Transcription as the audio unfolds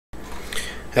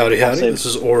Howdy, I'll howdy. say This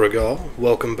is Origal.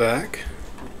 Welcome back.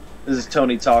 this is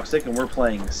Tony Toxic, and we're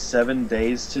playing 7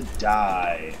 Days to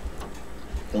Die.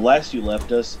 The last you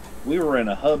left us, we were in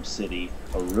a hub city,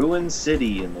 a ruined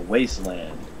city in the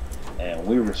wasteland, and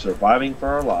we were surviving for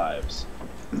our lives.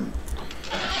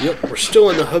 Yep, we're still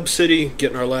in the hub city,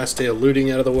 getting our last day of looting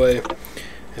out of the way.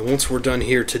 And once we're done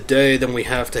here today, then we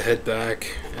have to head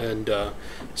back and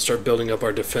start building up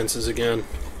our defenses again.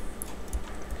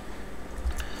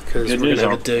 Because we're going to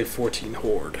have a day 14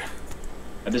 horde.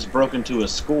 I just broke into a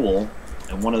school,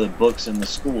 and one of the books in the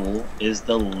school is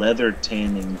the leather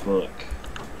tanning book.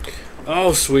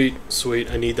 Oh, sweet, sweet.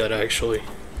 I need that, actually.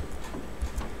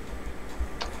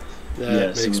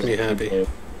 That makes me happy.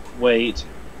 Wait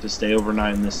to stay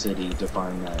overnight in the city to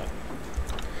find that.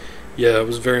 Yeah, it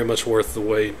was very much worth the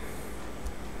wait.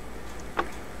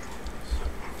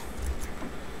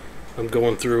 I'm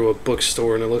going through a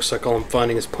bookstore, and it looks like all I'm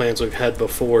finding is plans we've had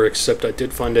before, except I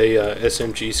did find a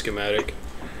SMG schematic.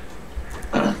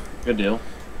 Good deal.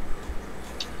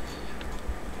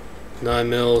 9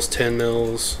 mils, 10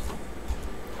 mils.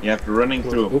 Yeah, after running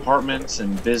through apartments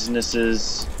and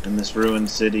businesses in this ruined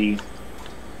city,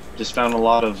 just found a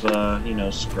lot of,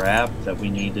 scrap that we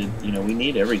needed. You know, we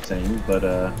need everything, but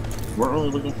weren't really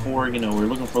looking for, we're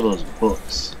looking for those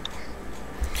books.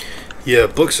 Yeah,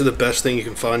 books are the best thing you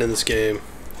can find in this game.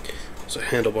 There's a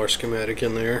handlebar schematic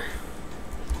in there.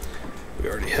 We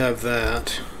already have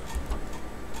that.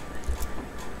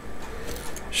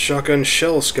 Shotgun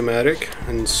shell schematic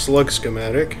and slug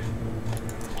schematic.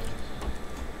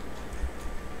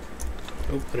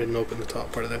 Oh, I didn't open the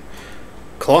top part of that.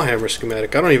 Clawhammer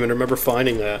schematic. I don't even remember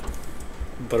finding that,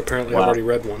 but apparently I've already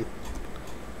read one.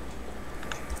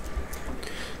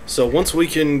 So once we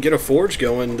can get a forge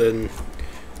going, then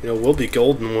we'll be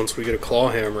golden once we get a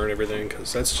clawhammer and everything,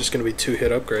 because that's just going to be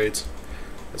 2-hit upgrades.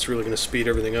 That's really going to speed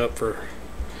everything up for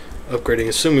upgrading,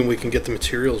 assuming we can get the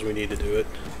materials we need to do it.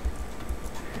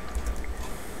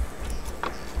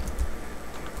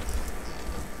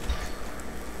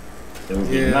 It would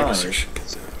be Yeah, I nice. guess I should get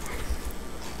that.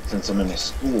 Since I'm in a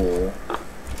school,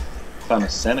 found a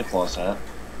Santa Claus hat.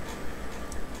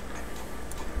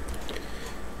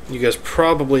 You guys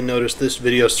probably noticed this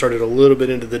video started a little bit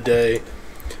into the day.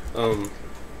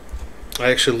 I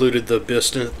actually looted the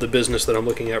business that I'm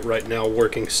looking at right now,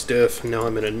 working stiff. Now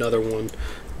I'm in another one,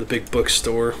 the big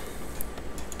bookstore.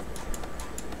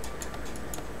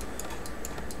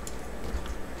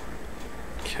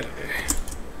 Okay.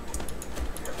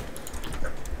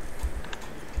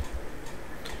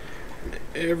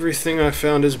 Everything I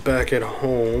found is back at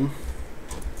home.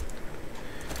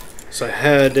 So I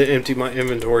had to empty my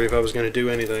inventory if I was going to do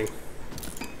anything.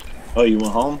 Oh, you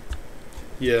went home?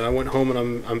 Yeah, I went home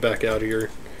and I'm back out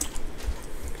here.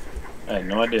 I had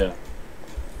no idea.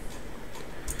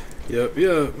 Yep,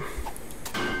 yep.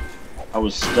 I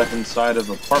was stuck inside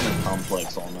of an apartment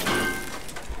complex all night.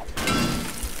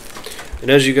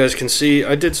 And as you guys can see,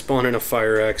 I did spawn in a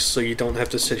fire axe, so you don't have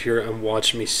to sit here and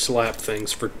watch me slap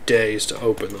things for days to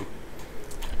open them.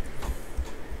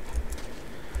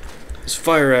 These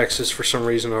fire axes, for some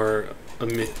reason, are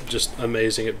just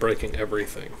amazing at breaking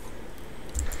everything.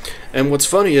 And what's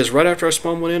funny is, right after I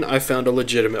spawned one in, I found a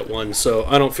legitimate one, so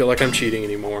I don't feel like I'm cheating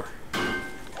anymore.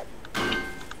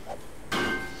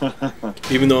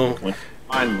 Even though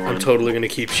I'm totally going to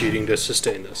keep cheating to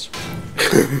sustain this.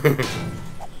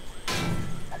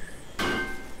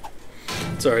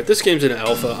 It's alright, this game's in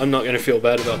alpha. I'm not going to feel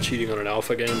bad about cheating on an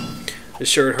alpha game. It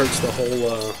sure hurts the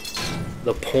whole,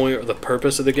 the point or the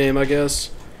purpose of the game, I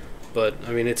guess. But,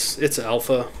 I mean, it's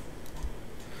alpha.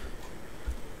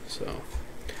 So,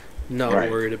 not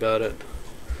worried about it.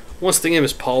 Once the game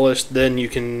is polished, then you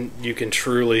can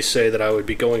truly say that I would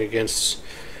be going against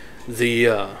the,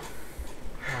 I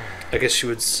guess you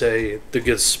would say, the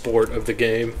good sport of the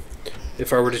game.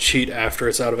 If I were to cheat after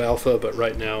it's out of alpha, but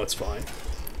right now it's fine.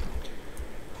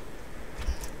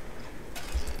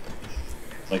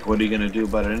 Like, what are you going to do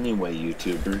about it anyway,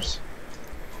 YouTubers?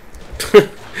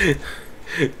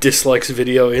 Dislikes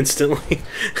video instantly.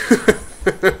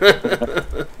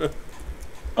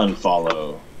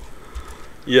 Unfollow.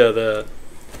 Yeah, that.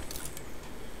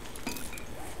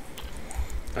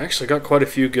 I actually got quite a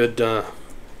few good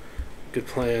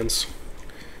plans.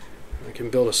 I can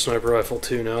build a sniper rifle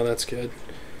too now, that's good.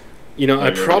 You know,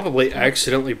 I probably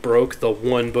accidentally broke the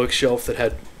one bookshelf that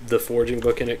had the forging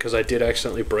book in it, because I did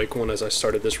accidentally break one as I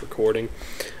started this recording.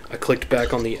 I clicked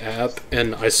back on the app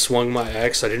and I swung my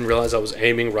axe. I didn't realize I was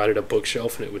aiming right at a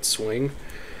bookshelf and it would swing.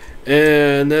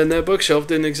 And then that bookshelf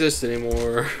didn't exist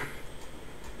anymore.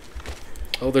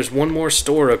 Oh, there's one more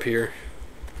store up here.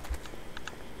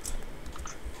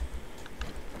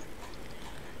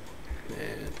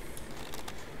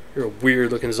 You're a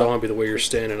weird looking zombie the way you're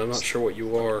standing. I'm not sure what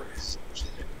you are.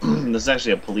 This is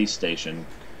actually a police station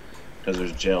because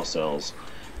there's jail cells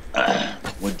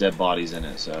with dead bodies in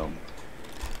it, so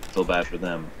I feel bad for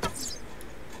them.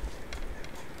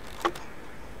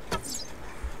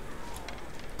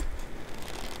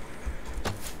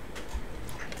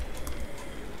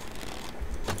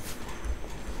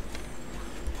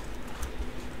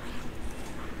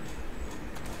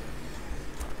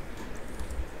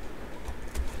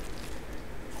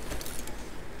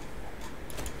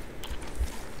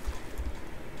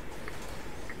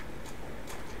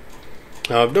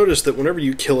 Now, I've noticed that whenever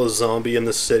you kill a zombie in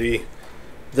the city,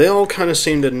 they all kind of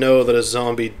seem to know that a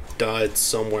zombie died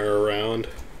somewhere around.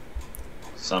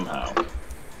 Somehow.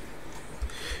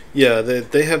 Yeah,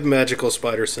 they have magical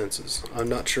spider senses. I'm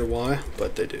not sure why,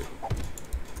 but they do.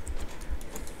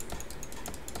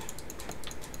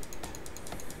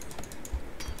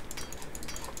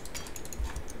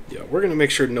 Yeah, we're going to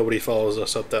make sure nobody follows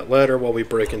us up that ladder while we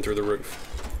break in through the roof.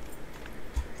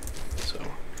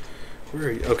 Where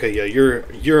are you? Okay, yeah,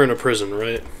 you're in a prison,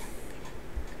 right?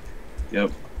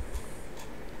 Yep.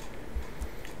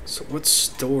 So what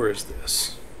store is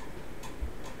this?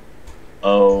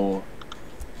 Oh,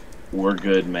 we're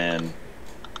good, man.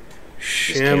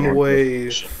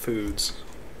 Shamway Foods.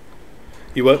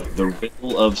 You what? The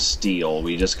Riddle of Steel.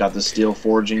 We just got the steel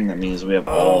forging. That means we have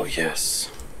all. Oh, yes.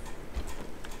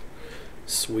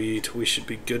 Sweet. We should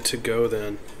be good to go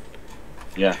then.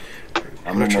 Yeah.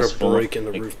 I'm gonna try breaking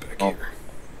the roof back here.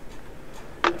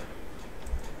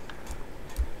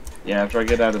 Yeah, after I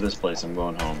get out of this place, I'm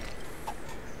going home.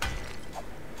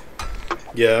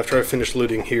 Yeah, after I finish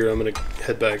looting here, I'm gonna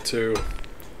head back too.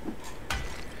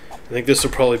 I think this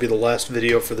will probably be the last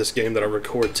video for this game that I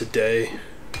record today.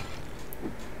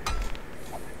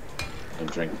 And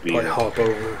drink beer. Probably hop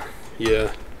over.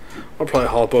 Yeah. I'll probably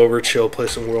hop over, chill, play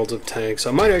some Worlds of Tanks.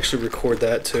 I might actually record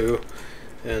that too.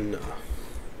 And,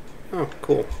 oh,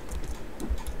 cool.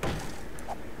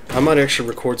 I might actually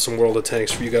record some World of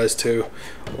Tanks for you guys too,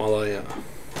 while I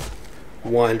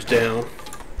wind down.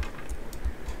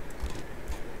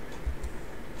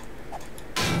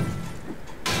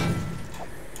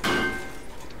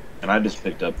 And I just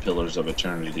picked up Pillars of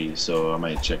Eternity, so I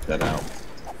might check that out.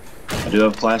 I do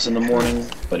have class in the morning,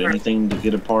 but anything to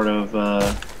get a part of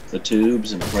the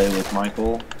tubes and play with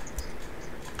Michael.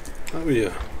 Oh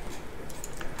yeah.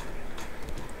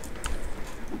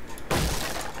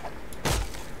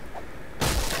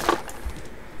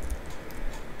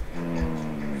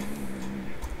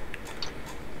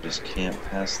 Just can't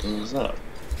pass those up.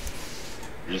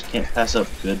 You just can't pass up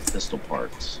good pistol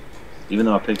parts. Even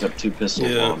though I picked up 2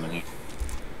 pistols while I'm in here.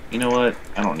 You know what?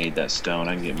 I don't need that stone.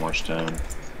 I can get more stone.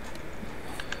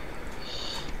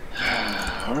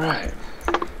 Alright.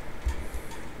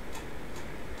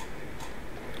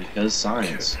 Because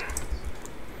science.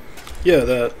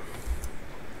 Yeah,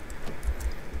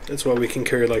 that's why we can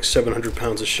carry like 700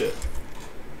 pounds of shit.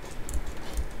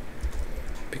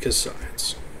 Because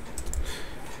science.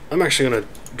 I'm actually going to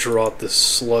drop this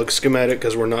slug schematic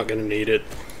because we're not going to need it.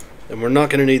 And we're not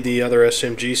going to need the other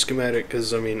SMG schematic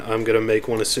because, I mean, I'm going to make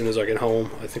one as soon as I get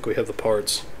home. I think we have the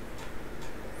parts.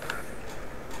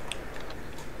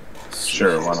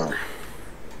 Sure, why not?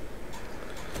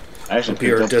 I actually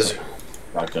picked up some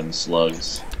shotgun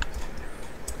slugs.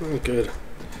 Oh, good.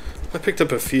 I picked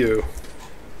up a few.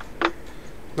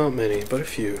 Not many, but a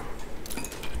few.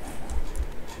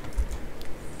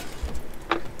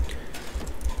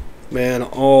 Man,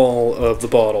 all of the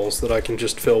bottles that I can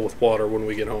just fill with water when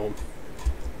we get home.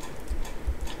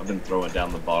 I've been throwing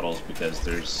down the bottles because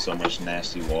there's so much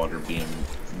nasty water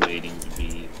waiting to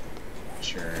be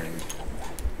churned.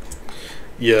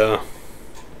 Yeah.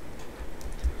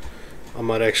 I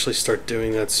might actually start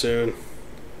doing that soon.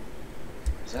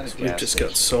 Is that a gas We've just station?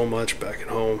 got so much back at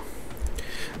home.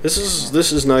 This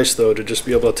is nice though, to just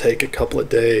be able to take a couple of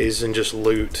days and just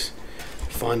loot.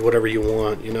 Find whatever you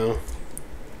want, you know?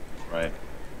 Right.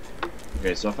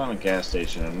 Okay, so I found a gas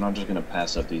station. I'm not just gonna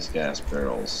pass up these gas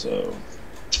barrels, so...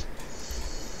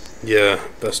 Yeah,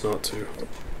 best not to.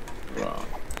 Wrong.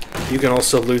 You can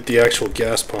also loot the actual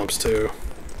gas pumps too.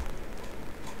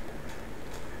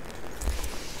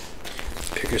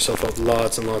 Pick yourself up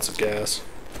lots and lots of gas.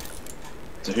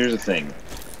 So here's the thing.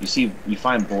 You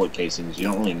find bullet casings, you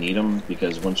don't really need them,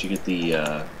 because once you get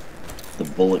the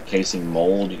bullet casing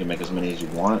mold, you can make as many as you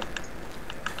want.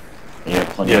 And you have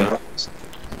plenty of rounds.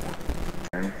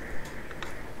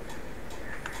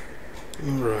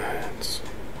 Alright.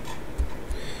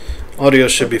 Audio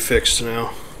should be fixed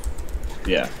now.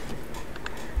 Yeah.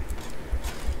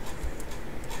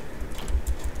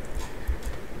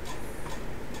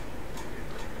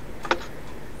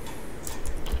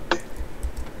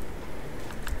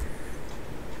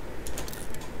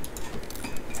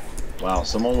 Wow,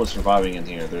 someone was surviving in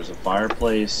here. There's a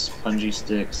fireplace, punji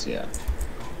sticks. Yeah,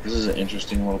 this is an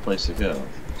interesting little place to go.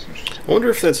 I wonder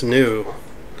if that's new.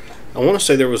 I want to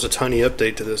say there was a tiny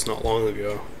update to this not long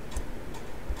ago.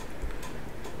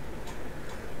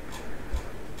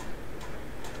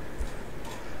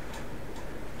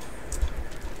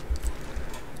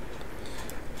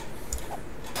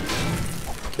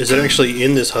 Is it actually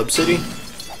in this hub city?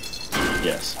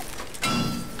 Yes.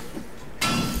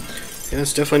 Yeah,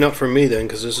 it's definitely not for me then,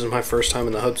 because this is my first time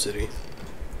in the hub city.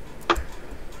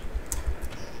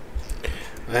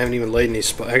 I haven't even laid any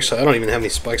spikes. Actually, I don't even have any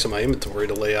spikes in my inventory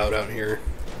to lay out here.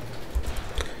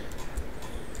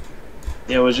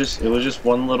 Yeah, it was just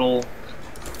one little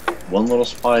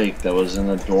spike that was in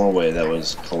the doorway that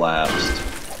was collapsed.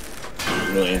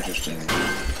 Really interesting.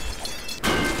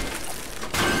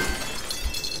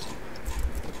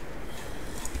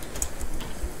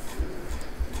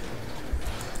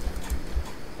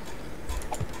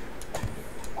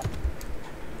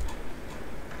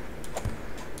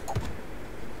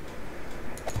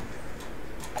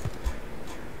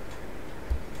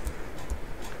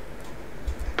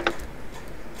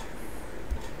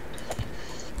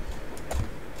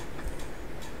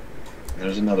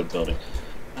 There's another building.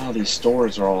 Oh, these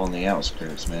stores are all on the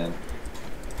outskirts, man.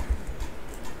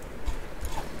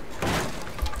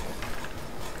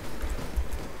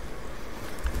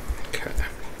 Okay.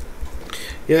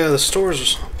 Yeah, the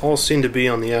stores all seem to be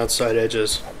on the outside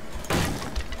edges.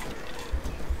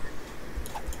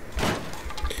 I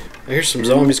hear some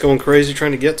zombies going crazy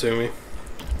trying to get to me.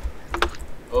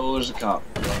 Oh, there's a cop.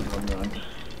 Run.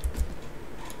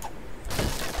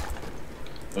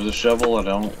 There's a shovel. I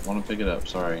don't want to pick it up.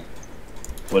 Sorry.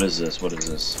 What is this? What is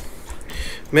this?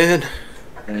 Man,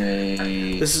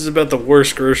 Hey. this is about the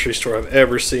worst grocery store I've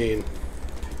ever seen.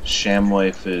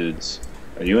 Shamway Foods.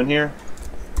 Are you in here?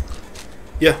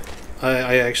 Yeah,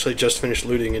 I actually just finished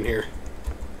looting in here.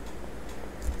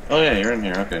 Oh yeah, you're in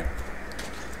here. Okay.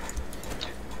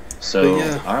 So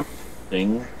yeah. I'm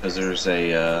thinking because there's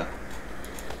a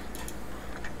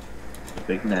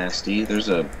big nasty. There's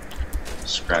a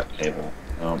scrap cable.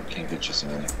 Oh, can't get you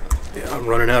something. Yeah, I'm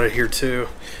running out of here too.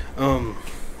 I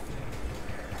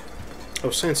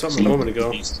was saying something a moment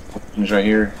ago. He's right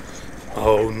here.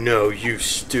 Oh no, you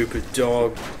stupid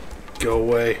dog. Go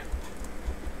away.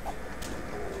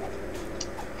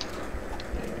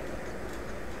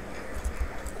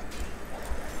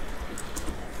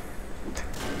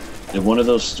 In one of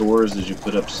those stores, did you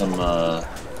put up some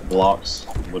blocks,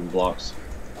 wooden blocks?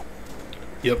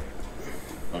 Yep.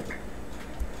 Okay.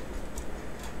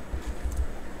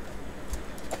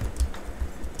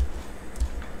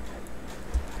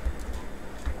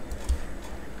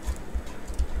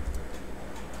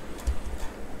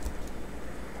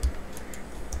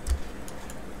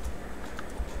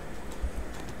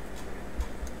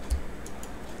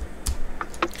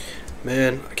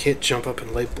 Man, I can't jump up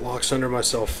and lay blocks under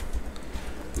myself.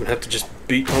 I'm gonna have to just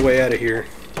beat my way out of here.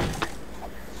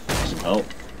 Some help.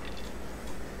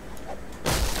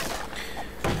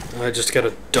 I just got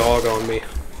a dog on me.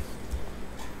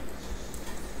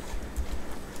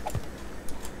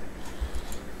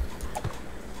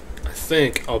 I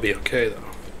think I'll be okay though.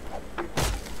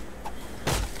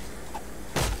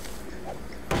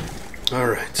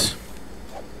 Alright.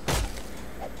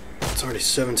 It's already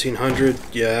 1700.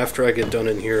 Yeah, after I get done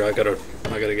in here, I gotta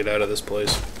get out of this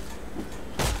place.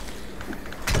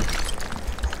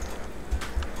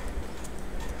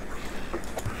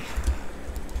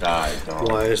 Die,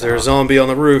 dog. Why is there a zombie on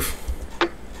the roof?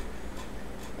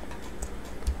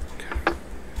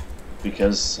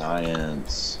 Because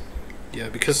science. Yeah,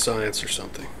 because science or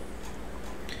something.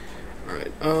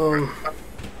 Alright,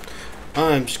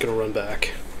 I'm just gonna run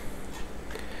back.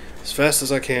 As fast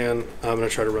as I can, I'm gonna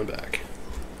try to run back.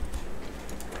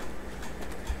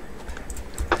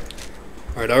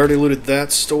 Alright, I already looted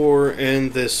that store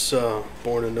and this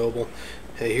Born and Noble.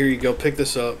 Hey, here you go, pick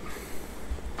this up.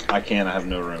 I can't, I have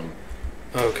no room.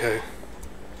 Okay.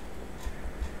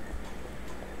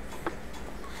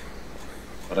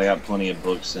 But I got plenty of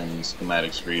books and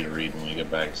schematics for you to read when we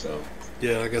get back, so...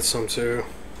 Yeah, I got some too.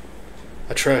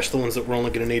 I trashed the ones that we're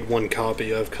only going to need one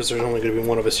copy of, because there's only going to be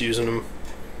one of us using them.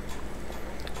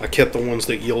 I kept the ones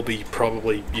that you'll be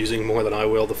probably using more than I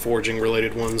will, the forging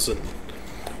related ones, and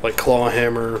like claw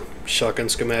hammer, shotgun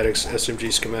schematics, SMG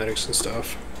schematics and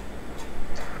stuff.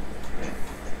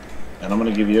 And I'm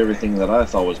going to give you everything that I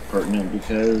thought was pertinent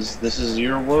because this is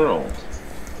your world.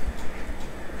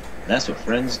 That's what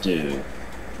friends do.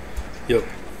 Yep.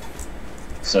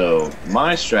 So,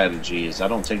 my strategy is I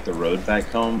don't take the road back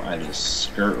home, I just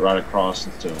skirt right across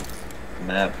into a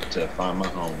map to find my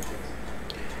home.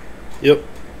 Yep.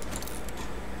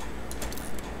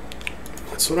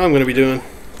 That's what I'm going to be doing.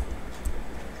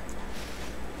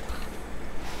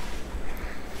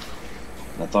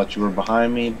 I thought you were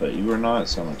behind me, but you were not,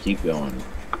 so I'm going to keep going.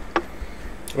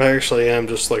 I actually am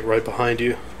just like right behind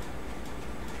you.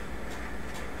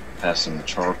 Past some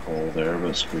charcoal there,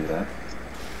 but screw that.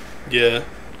 Yeah.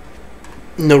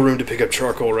 No room to pick up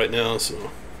charcoal right now,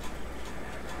 so...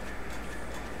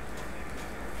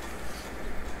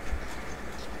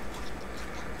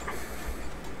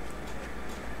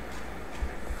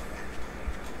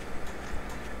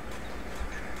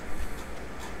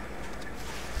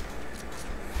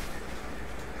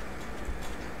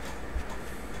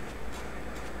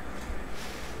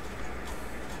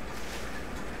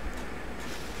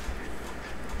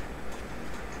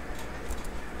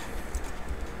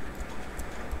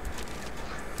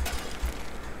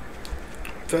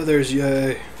 Feathers,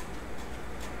 yay.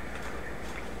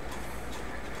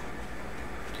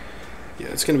 Yeah,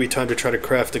 it's going to be time to try to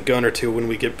craft a gun or two when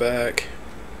we get back.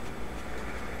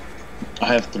 I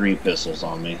have 3 pistols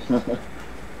on me.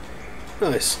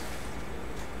 Nice.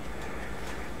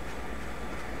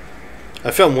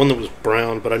 I found one that was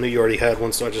brown, but I knew you already had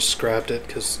one, so I just scrapped it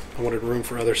because I wanted room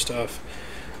for other stuff.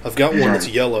 I've got one that's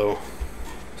yellow,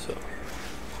 so...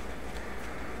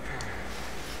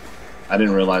 I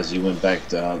didn't realize you went back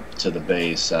to the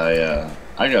base. I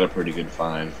got a pretty good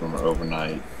find from our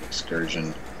overnight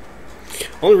excursion.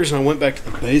 Only reason I went back to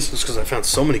the base was because I found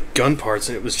so many gun parts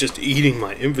and it was just eating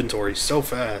my inventory so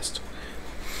fast.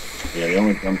 Yeah, the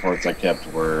only gun parts I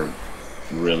kept were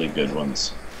really good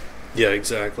ones. Yeah,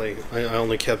 exactly. I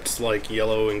only kept like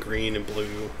yellow and green and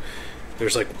blue.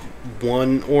 There's like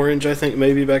 1 orange, I think,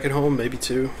 maybe back at home, maybe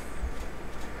 2.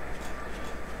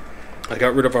 I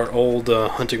got rid of our old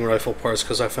hunting rifle parts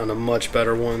because I found a much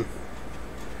better one.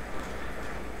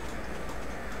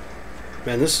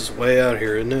 Man, this is way out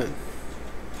here, isn't it?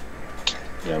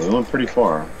 Yeah, we went pretty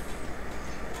far.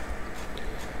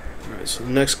 Alright, so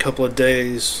the next couple of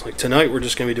days, like tonight we're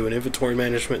just going to be doing inventory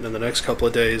management, and then the next couple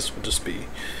of days we'll just be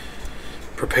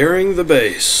preparing the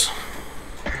base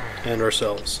and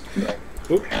ourselves.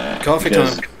 Oop, coffee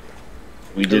time.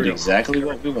 We did exactly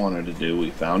what we wanted to do.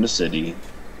 We found a city,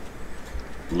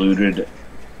 looted,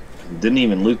 didn't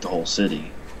even loot the whole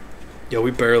city. Yeah,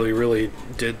 we barely really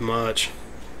did much.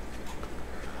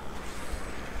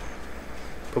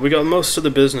 But we got most of the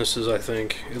businesses, I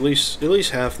think. At least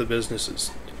half the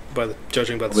businesses,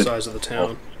 judging by the size of the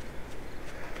town.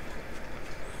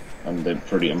 I'm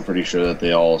pretty sure that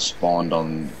they all spawned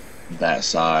on that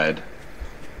side.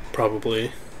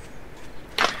 Probably.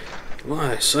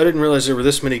 Nice. I didn't realize there were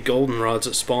this many goldenrods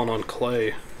that spawn on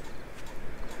clay.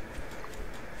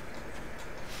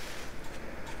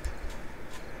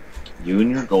 You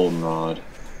and your goldenrod.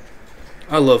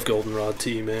 I love goldenrod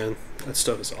tea, man. That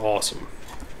stuff is awesome.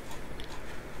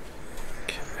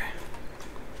 Okay.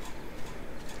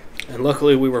 And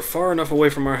luckily we were far enough away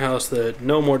from our house that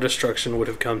no more destruction would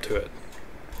have come to it.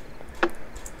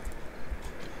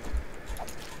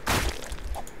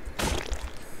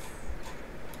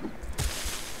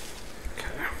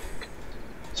 Okay.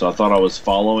 So I thought I was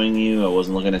following you. I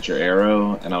wasn't looking at your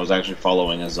arrow, and I was actually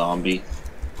following a zombie.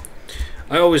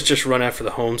 I always just run after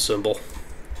the home symbol.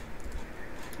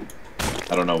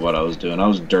 I don't know what I was doing. I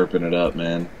was derping it up,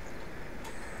 man.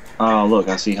 Oh, look,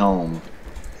 I see home.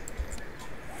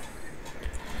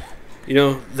 You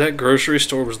know, that grocery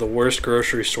store was the worst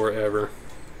grocery store ever.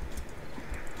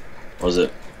 Was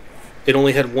it? It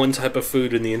only had one type of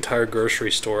food in the entire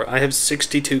grocery store. I have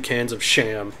 62 cans of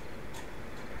sham.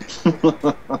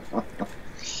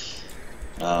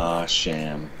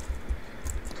 Sham.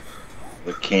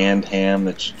 The canned ham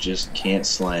that you just can't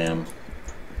slam.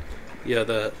 Yeah,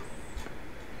 that.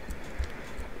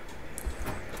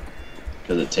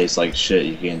 Because it tastes like shit,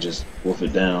 you can't just wolf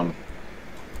it down.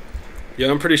 Yeah,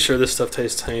 I'm pretty sure this stuff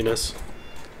tastes heinous.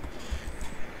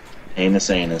 Heinous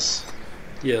anus.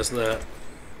 Yes, that.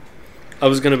 I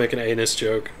was gonna make an anus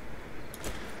joke.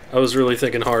 I was really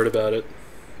thinking hard about it.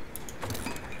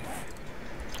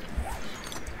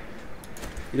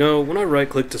 You know, when I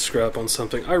right-click to scrap on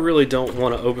something, I really don't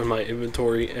want to open my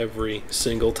inventory every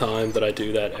single time that I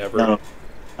do that ever. No,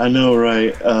 I know,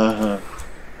 right?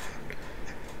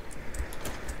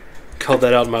 Called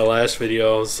that out in my last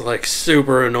video. I was like,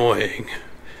 super annoying.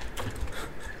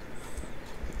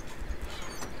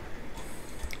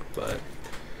 But,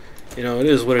 you know, it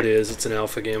is what it is. It's an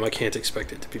alpha game. I can't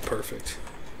expect it to be perfect.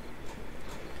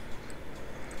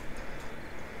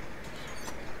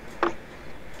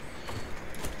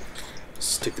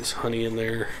 Stick this honey in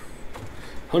there.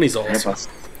 Honey's awesome.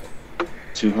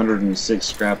 206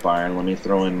 scrap iron. Let me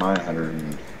throw in my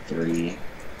 150 DDR3.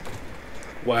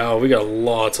 Wow, we got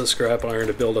lots of scrap iron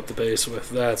to build up the base with.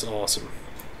 That's awesome.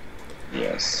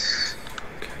 Yes.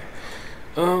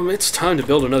 Okay. It's time to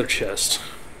build another chest.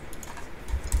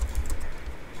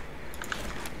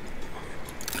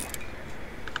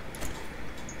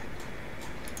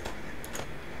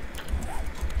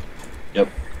 Yep.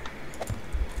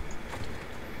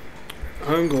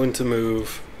 I'm going to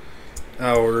move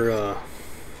our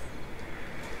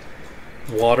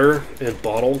water and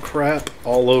bottle crap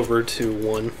all over to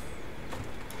one.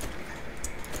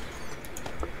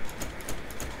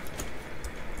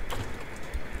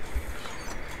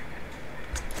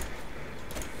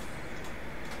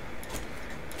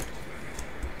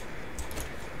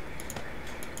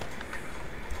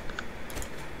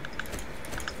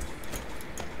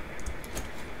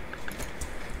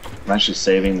 I'm actually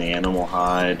saving the animal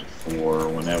hide for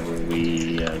whenever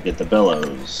we get the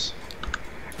bellows.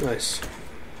 Nice.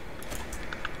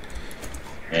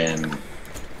 And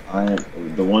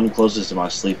the one closest to my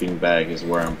sleeping bag is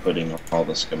where I'm putting all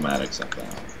the schematics I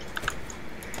found.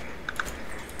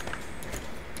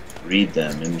 Read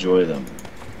them, enjoy them.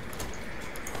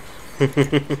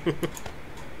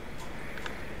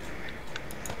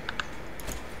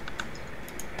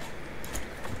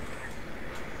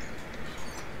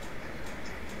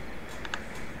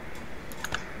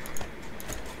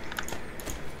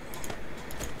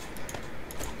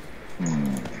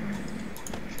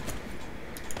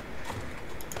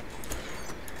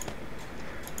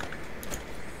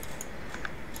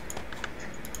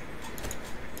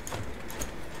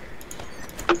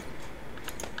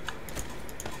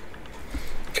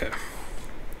 Okay.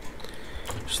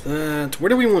 There's that. Where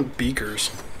do we want beakers?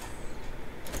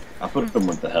 I put them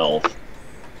with the health.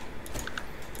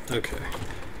 Okay.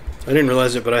 I didn't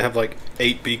realize it, but I have like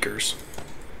 8 beakers.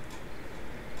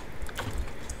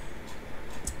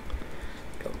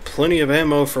 Got plenty of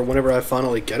ammo for whenever I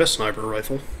finally get a sniper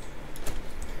rifle.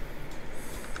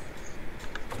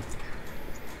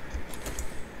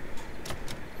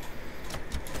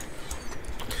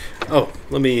 Oh,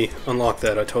 let me unlock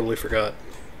that. I totally forgot.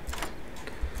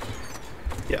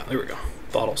 Yeah, there we go.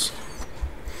 Bottles.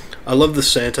 I love the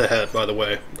Santa hat, by the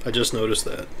way. I just noticed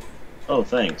that. Oh,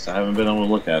 thanks. I haven't been able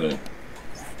to look at it.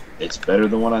 It's better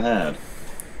than what I had.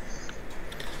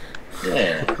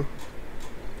 Yeah.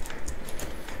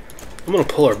 I'm gonna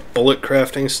pull our bullet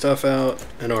crafting stuff out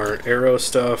and our arrow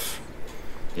stuff.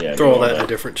 Yeah. Throw all that in a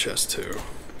different chest too.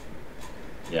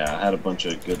 Yeah, I had a bunch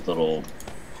of good little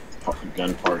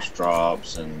gun parts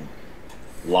drops and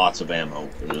lots of ammo.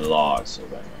 Lots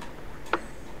of ammo.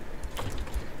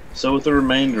 So with the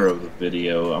remainder of the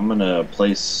video, I'm gonna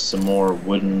place some more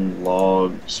wooden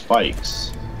log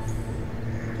spikes.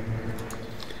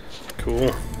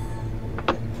 Cool.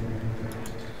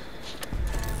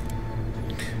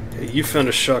 Hey, you found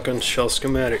a shotgun shell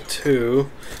schematic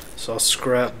too, so I'll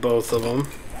scrap both of them.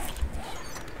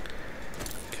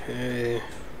 Okay.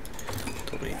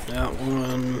 Delete that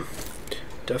one.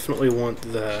 Definitely want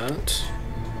that.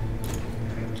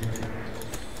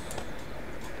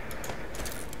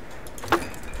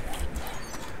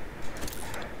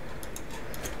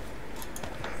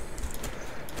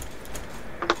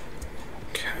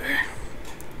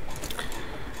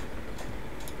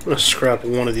 I'm going to scrap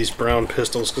one of these brown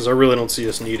pistols because I really don't see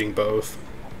us needing both.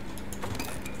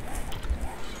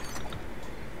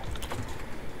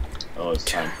 Oh, it's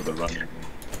time for the running.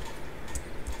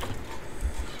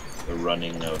 The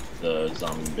running of the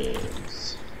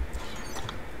zombies.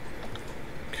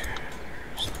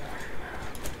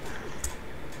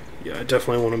 Yeah, I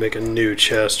definitely want to make a new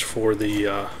chest for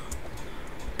the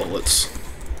bullets.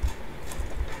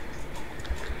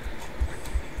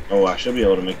 Oh, I should be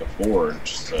able to make a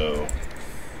forge, so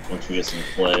once we get some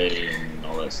clay and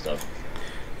all that stuff.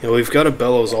 You know, we've got a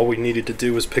bellows. All we needed to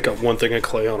do was pick up one thing of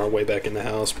clay on our way back in the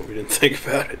house, but we didn't think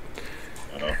about it.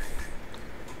 Uh-oh.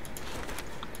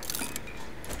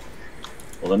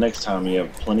 Well, the next time you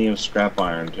have plenty of scrap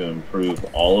iron to improve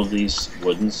all of these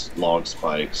wooden log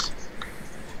spikes.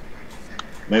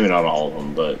 Maybe not all of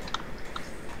them, but...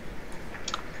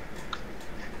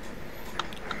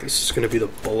 This is going to be the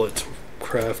bullet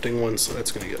crafting one, so that's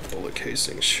going to get bullet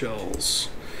casing shells.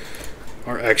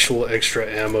 Our actual extra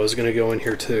ammo is going to go in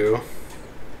here too.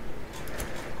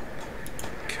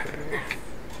 Okay.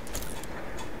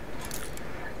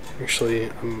 Actually,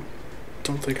 I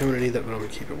don't think I'm going to need that, but I'm going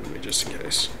to keep it with me just in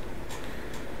case.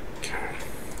 Okay.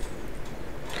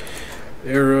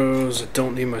 Arrows. I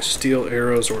don't need my steel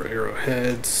arrows or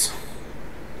arrowheads.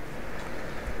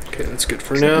 Okay, that's good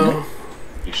for now.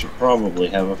 You should probably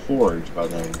have a forge by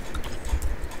then.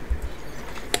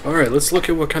 Alright, let's look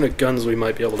at what kind of guns we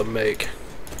might be able to make.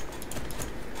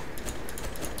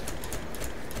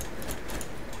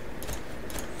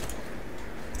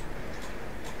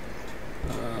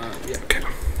 Yeah, okay.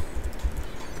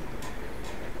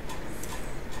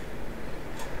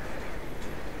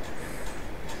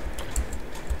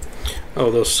 Oh,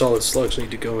 those solid slugs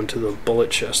need to go into the bullet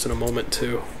chest in a moment,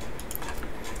 too.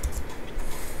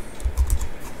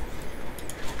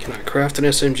 Can I craft an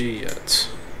SMG yet?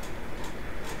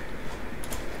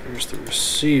 There's the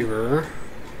receiver.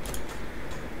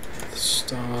 The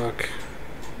stock.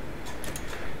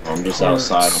 I'm just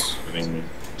outside getting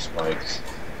spikes.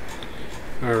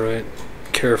 Alright.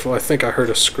 Careful, I think I heard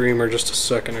a screamer just a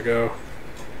second ago.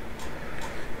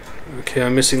 Okay,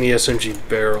 I'm missing the SMG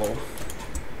barrel.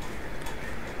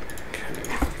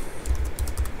 Okay.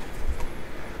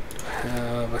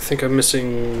 I think I'm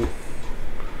missing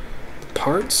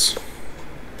parts?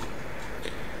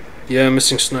 Yeah, I'm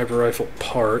missing sniper rifle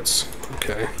parts.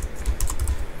 Okay.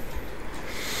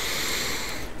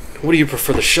 What do you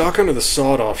prefer, the shotgun or the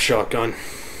sawed-off shotgun?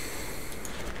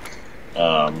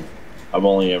 I've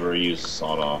only ever used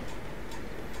sawed-off.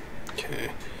 Okay.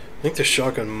 I think the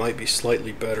shotgun might be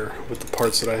slightly better with the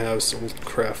parts that I have, so we'll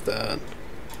craft that.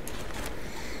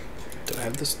 Do I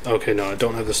have this? Okay, no, I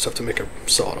don't have this stuff to make a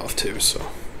sawed-off too, so...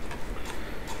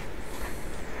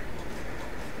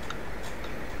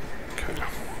 Okay.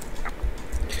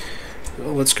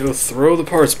 Well, let's go throw the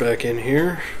parts back in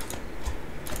here.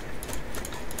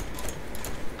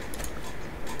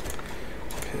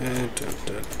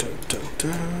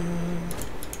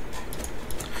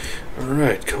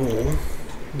 Alright, cool.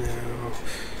 Now,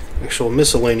 actual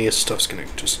miscellaneous stuff's gonna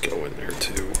just go in there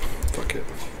too. Fuck it.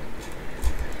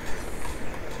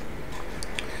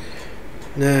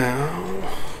 Now,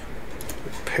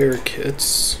 repair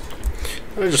kits.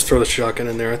 Did I just throw the shotgun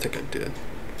in there? I think I did.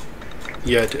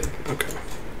 Yeah, I did. Okay.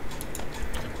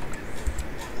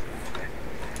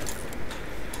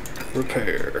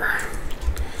 Repair.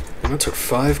 And that took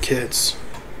 5 kits.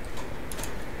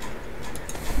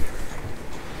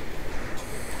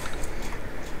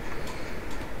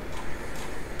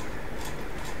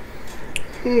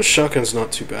 Shotgun's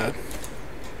not too bad.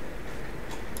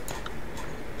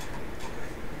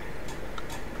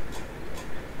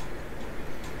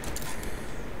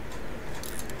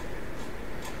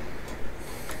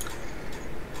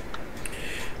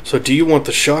 So do you want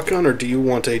the shotgun or do you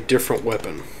want a different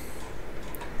weapon?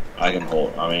 I can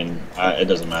hold. I mean, it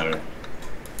doesn't matter.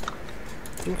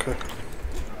 Okay.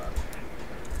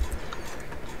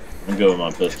 I'm good with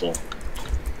my pistol.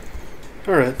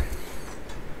 Alright.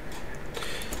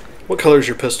 What color is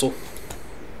your pistol?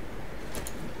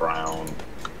 Brown.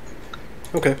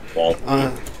 Okay. Well,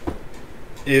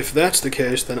 if that's the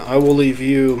case, then I will leave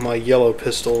you my yellow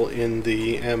pistol in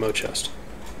the ammo chest.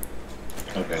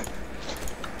 Okay.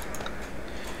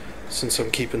 Since I'm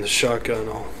keeping the shotgun,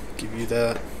 I'll give you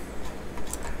that.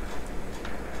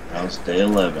 Now it's day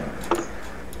 11.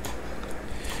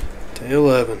 Day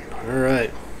 11.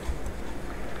 Alright.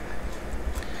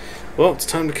 Well, it's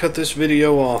time to cut this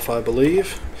video off, I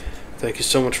believe. Thank you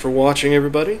so much for watching,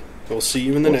 everybody. We'll see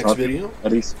you in the next video.